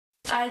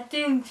I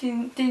think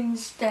she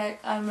thinks that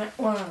I'm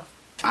well.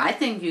 I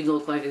think you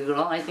look like a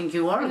girl. I think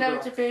you are a girl. When I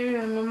was a baby,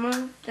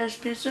 remember those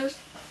pictures?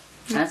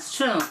 That's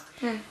true.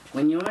 Yeah.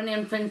 When you're an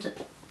infant,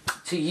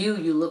 to you,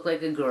 you look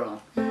like a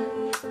girl.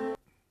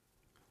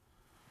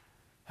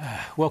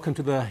 Welcome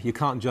to the You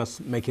Can't Just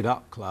Make It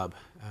Up Club.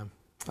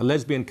 A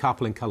lesbian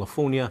couple in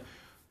California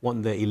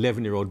want their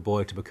 11-year-old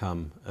boy to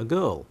become a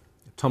girl.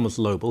 Thomas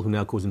Lobel, who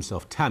now calls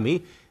himself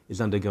Tammy,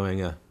 is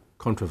undergoing a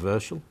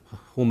controversial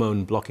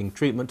hormone-blocking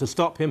treatment to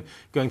stop him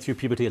going through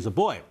puberty as a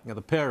boy. Now,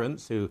 the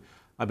parents, who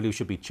I believe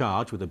should be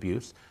charged with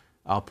abuse,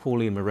 are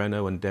Pauline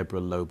Moreno and Deborah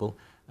Lobel.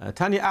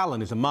 Tanya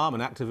Allan is a mom,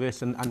 an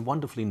activist, and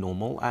wonderfully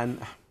normal. And,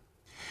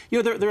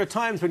 you know, there are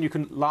times when you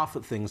can laugh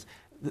at things.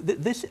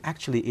 This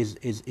actually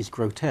is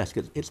grotesque.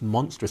 It's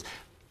monstrous.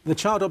 The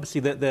child, obviously,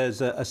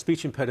 there's a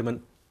speech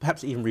impediment,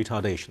 perhaps even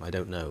retardation, I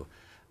don't know.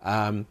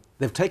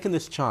 They've taken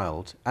this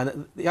child,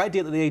 and the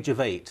idea that at the age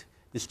of 8,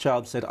 this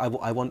child said, I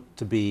want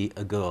to be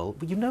a girl.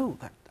 But you know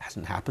that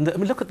hasn't happened. I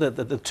mean, look at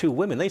the two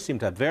women. They seem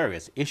to have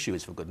various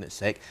issues, for goodness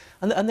sake.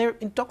 And they're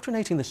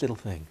indoctrinating this little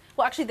thing.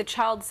 Well, actually, the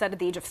child said at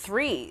the age of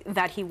 3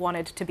 that he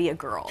wanted to be a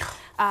girl.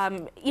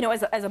 You know,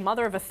 as a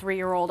mother of a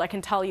 3-year-old, I can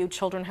tell you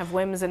children have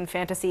whims and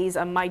fantasies.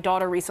 My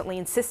daughter recently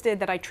insisted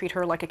that I treat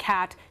her like a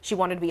cat. She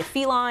wanted to be a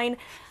feline.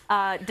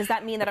 Does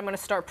that mean that I'm going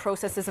to start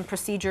processes and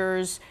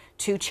procedures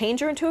to change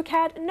her into a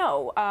cat?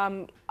 No.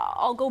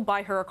 I'll go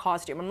buy her a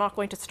costume. I'm not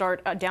going to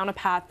start down a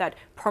path that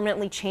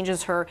permanently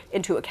changes her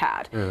into a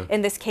cat. Yeah.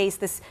 In this case,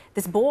 this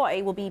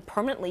boy will be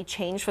permanently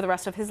changed for the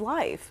rest of his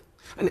life.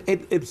 And I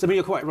mean,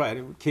 you're quite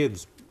right.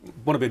 Kids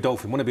want to be a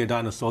dolphin, want to be a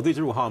dinosaur. These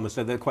are all harmless.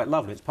 They're quite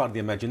lovely. It's part of the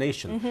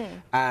imagination. Mm-hmm.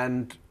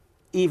 And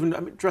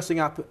even dressing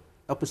up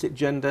opposite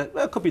gender,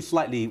 well, it could be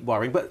slightly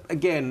worrying, but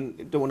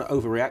again, don't want to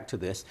overreact to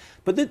this.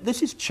 But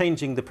this is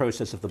changing the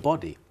process of the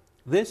body.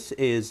 This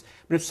is,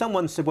 I mean, if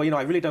someone said, well, you know,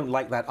 I really don't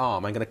like that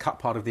arm, I'm going to cut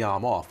part of the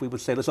arm off, we would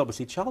say that's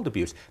obviously child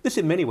abuse. This,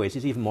 in many ways,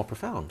 is even more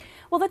profound.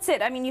 Well, that's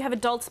it. I mean, you have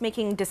adults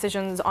making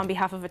decisions on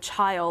behalf of a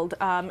child,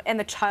 and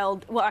the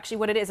child, well, actually,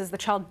 what it is the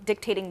child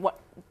dictating what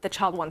the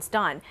child wants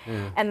done,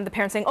 and the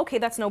parents saying, okay,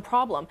 that's no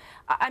problem.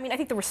 I mean, I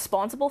think the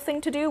responsible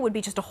thing to do would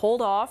be just to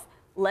hold off,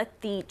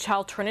 let the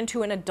child turn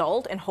into an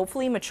adult and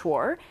hopefully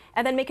mature,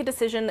 and then make a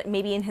decision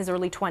maybe in his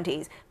early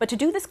 20s. But to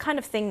do this kind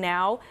of thing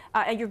now,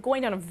 you're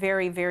going down a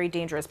very, very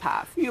dangerous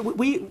path. Yeah,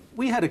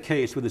 we had a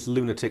case with this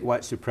lunatic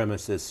white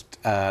supremacist.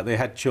 They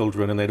had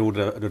children and they'd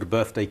ordered a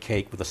birthday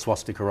cake with a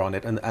swastika on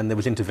it, and there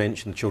was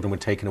intervention. The children were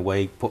taken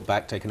away, put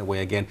back, taken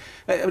away again.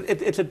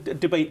 It's a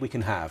debate we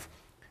can have.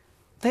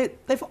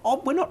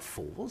 We're not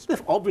fools.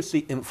 They've obviously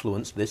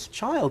influenced this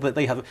child. That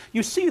they have.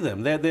 You see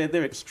them.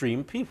 They're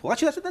extreme people.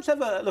 Actually, let's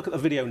have a look at the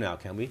video now,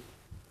 can we?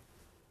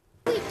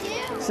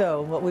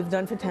 So what we've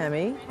done for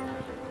Tammy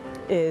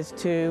is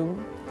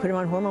to put her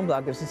on hormone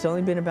blockers. It's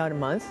only been about a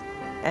month,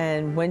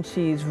 and when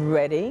she's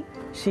ready,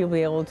 she'll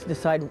be able to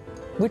decide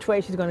which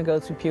way she's going to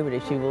go through puberty.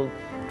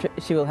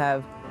 She will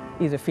have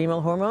either female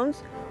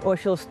hormones, or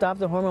she'll stop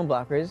the hormone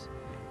blockers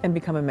and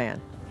become a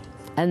man.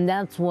 And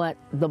that's what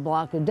the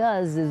blocker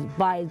does, is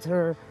buys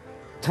her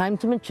time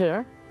to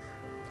mature,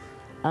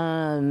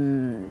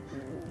 and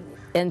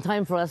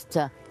time for us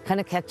to kind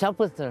of catch up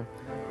with her,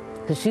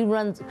 because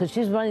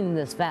she's running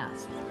this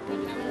fast.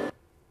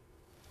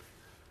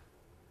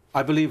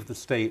 I believe the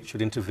state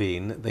should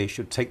intervene. They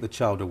should take the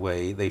child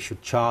away. They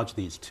should charge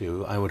these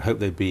two. I would hope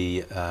they'd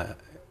be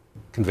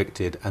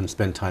convicted and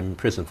spend time in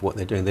prison for what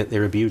they're doing.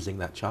 They're abusing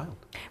that child.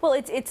 Well,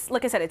 it's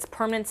like I said, it's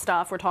permanent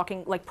stuff. We're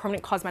talking like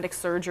permanent cosmetic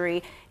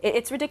surgery.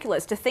 It's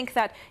ridiculous to think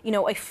that, you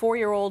know, a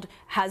 4-year-old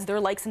has their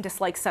likes and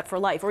dislikes set for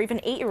life, or even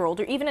an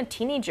 8-year-old, or even a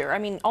teenager. I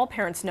mean, all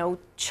parents know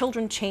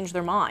children change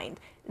their mind.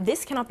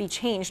 This cannot be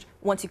changed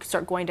once you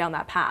start going down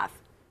that path.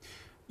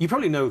 You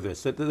probably know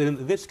this, that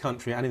in this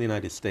country and in the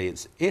United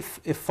States, if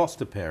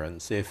foster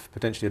parents, if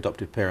potentially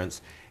adopted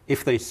parents,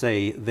 if they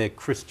say they're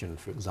Christian,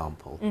 for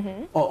example,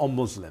 or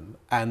Muslim,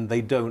 and they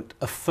don't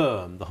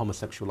affirm the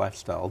homosexual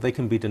lifestyle, they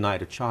can be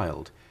denied a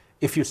child.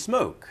 If you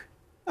smoke,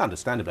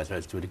 understandably, I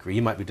suppose, to a degree,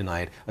 you might be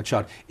denied a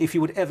child. If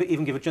you would ever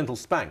even give a gentle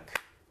spank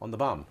on the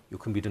bum, you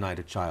can be denied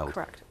a child.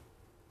 Correct.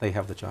 They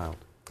have the child.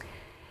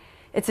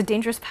 It's a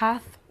dangerous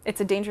path. It's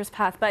a dangerous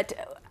path. But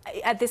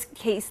at this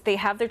case, they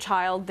have their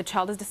child. The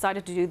child has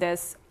decided to do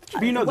this.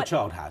 But you know the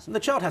child hasn't.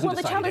 The child hasn't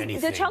decided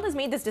anything. The child has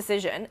made this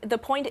decision. The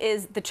point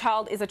is the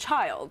child is a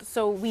child.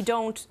 So we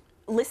don't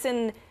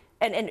listen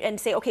and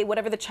say, okay,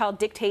 whatever the child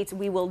dictates,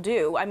 we will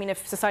do. I mean,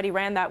 if society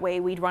ran that way,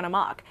 we'd run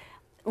amok.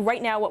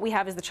 Right now, what we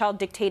have is the child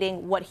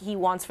dictating what he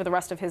wants for the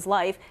rest of his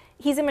life.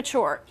 He's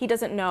immature. He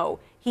doesn't know.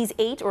 He's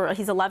 8 or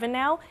he's 11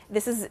 now.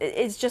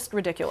 It's just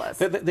ridiculous.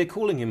 They're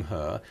calling him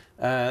her.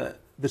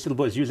 This little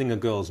boy is using a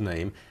girl's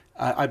name.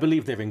 I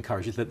believe they've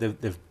encouraged it,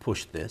 that they've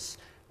pushed this.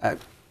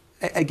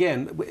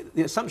 Again,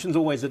 the assumption is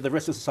always that the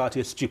rest of society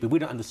is stupid. We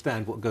don't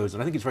understand what goes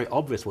on. I think it's very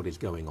obvious what is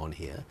going on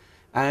here.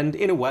 And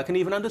in a way, I can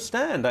even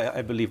understand.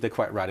 I believe they're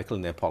quite radical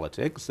in their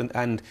politics,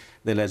 and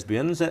they're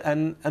lesbians.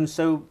 And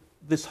so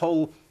this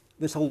whole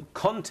this whole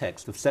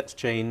context of sex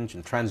change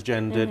and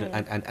transgendered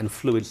and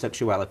fluid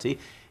sexuality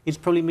is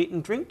probably meat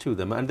and drink to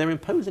them, and they're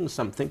imposing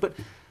something. But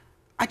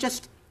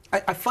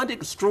I find it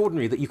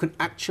extraordinary that you can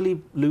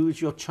actually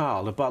lose your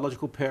child. A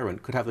biological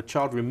parent could have the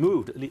child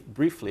removed, at least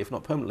briefly, if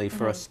not permanently,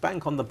 for a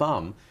spank on the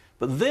bum.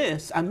 But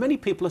this, and many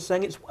people are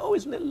saying, oh,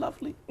 isn't it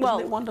lovely? Isn't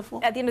it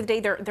wonderful? At the end of the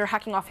day, they're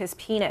hacking off his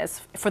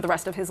penis for the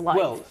rest of his life.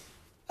 Well,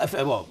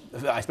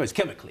 I suppose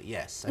chemically,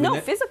 yes. No,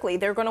 physically,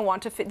 they're going to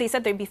want to. They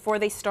said before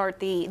they start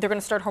they're going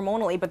to start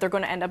hormonally, but they're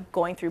going to end up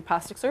going through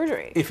plastic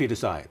surgery. If he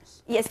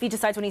decides. Yes, if he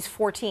decides when he's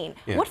 14.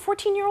 Yeah. What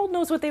 14-year-old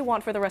knows what they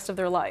want for the rest of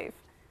their life?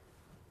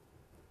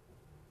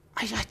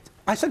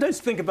 I sometimes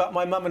think about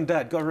my mum and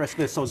dad, God rest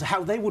their souls,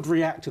 how they would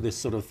react to this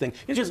sort of thing.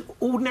 It's just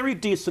ordinary,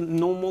 decent,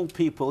 normal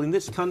people in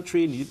this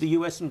country, in the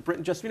US and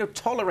Britain, just,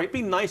 tolerate,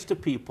 be nice to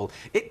people.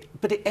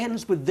 But it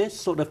ends with this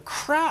sort of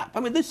crap. I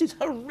mean, this is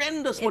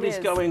horrendous what is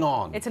going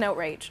on. It's an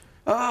outrage.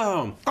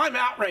 Oh, I'm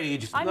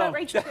outraged. I'm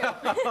outraged too.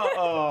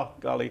 Oh,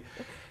 golly.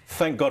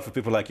 Thank God for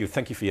people like you.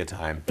 Thank you for your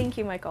time. Thank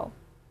you, Michael.